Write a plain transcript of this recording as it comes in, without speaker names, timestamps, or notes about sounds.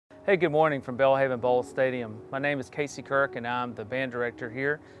Hey, good morning from Belhaven Bowl Stadium. My name is Casey Kirk and I'm the band director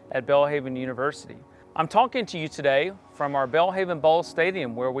here at Belhaven University. I'm talking to you today from our Belhaven Bowl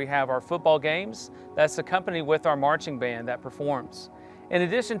Stadium where we have our football games that's accompanied with our marching band that performs. In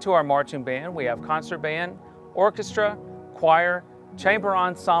addition to our marching band, we have concert band, orchestra, choir, chamber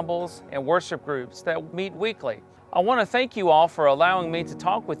ensembles, and worship groups that meet weekly. I want to thank you all for allowing me to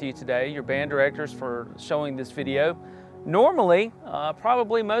talk with you today, your band directors, for showing this video. Normally,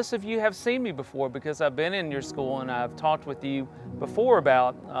 probably most of you have seen me before because I've been in your school and I've talked with you before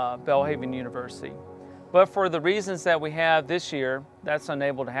about Belhaven University. But for the reasons that we have this year, that's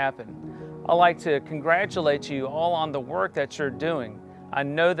unable to happen. I'd like to congratulate you all on the work that you're doing. I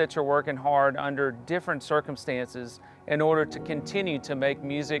know that you're working hard under different circumstances in order to continue to make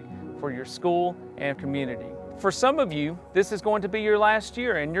music for your school and community. For some of you, this is going to be your last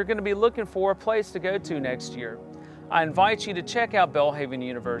year and you're going to be looking for a place to go to next year. I invite you to check out Belhaven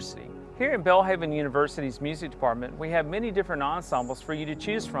University. Here in Belhaven University's music department, we have many different ensembles for you to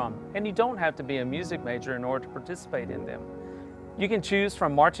choose from, and you don't have to be a music major in order to participate in them. You can choose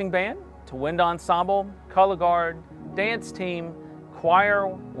from marching band to wind ensemble, color guard, dance team, choir,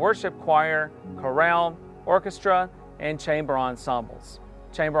 worship choir, chorale, orchestra, and chamber ensembles.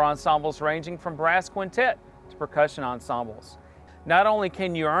 Chamber ensembles ranging from brass quintet to percussion ensembles. Not only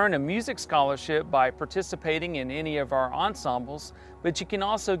can you earn a music scholarship by participating in any of our ensembles, but you can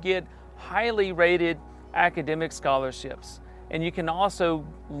also get highly rated academic scholarships. And you can also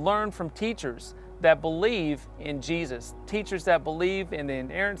learn from teachers that believe in Jesus, teachers that believe in the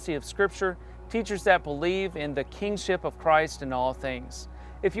inerrancy of Scripture, teachers that believe in the kingship of Christ in all things.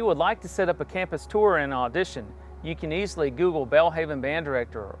 If you would like to set up a campus tour and audition, you can easily Google Belhaven Band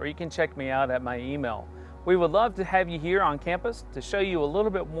Director, or you can check me out at my email. We would love to have you here on campus to show you a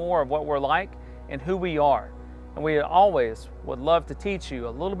little bit more of what we're like and who we are. And we always would love to teach you a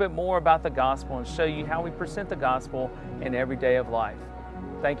little bit more about the gospel and show you how we present the gospel in every day of life.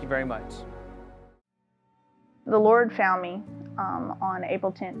 Thank you very much. The Lord found me on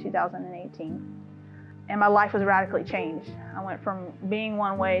April 10, 2018, and my life was radically changed. I went from being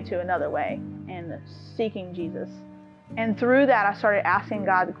one way to another way and seeking Jesus. And through that, I started asking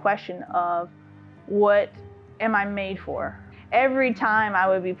God the question of, what am I made for? Every time I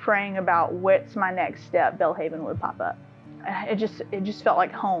would be praying about what's my next step, Belhaven would pop up. It just felt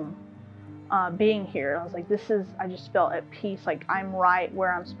like home, being here. I was like, I just felt at peace, like I'm right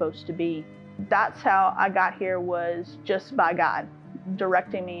where I'm supposed to be. That's how I got here, was just by God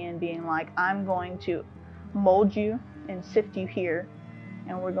directing me and being like, I'm going to mold you and sift you here,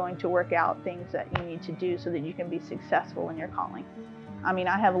 and we're going to work out things that you need to do so that you can be successful in your calling. I mean,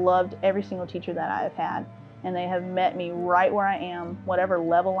 I have loved every single teacher that I have had, and they have met me right where I am, whatever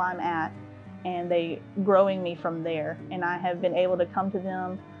level I'm at, and they growing me from there. And I have been able to come to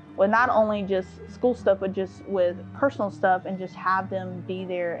them with not only just school stuff, but just with personal stuff, and just have them be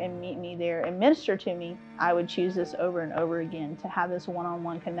there and meet me there and minister to me. I would choose this over and over again, to have this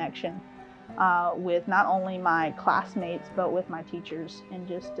one-on-one connection with not only my classmates, but with my teachers, and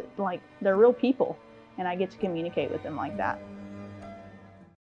just like, they're real people, and I get to communicate with them like that.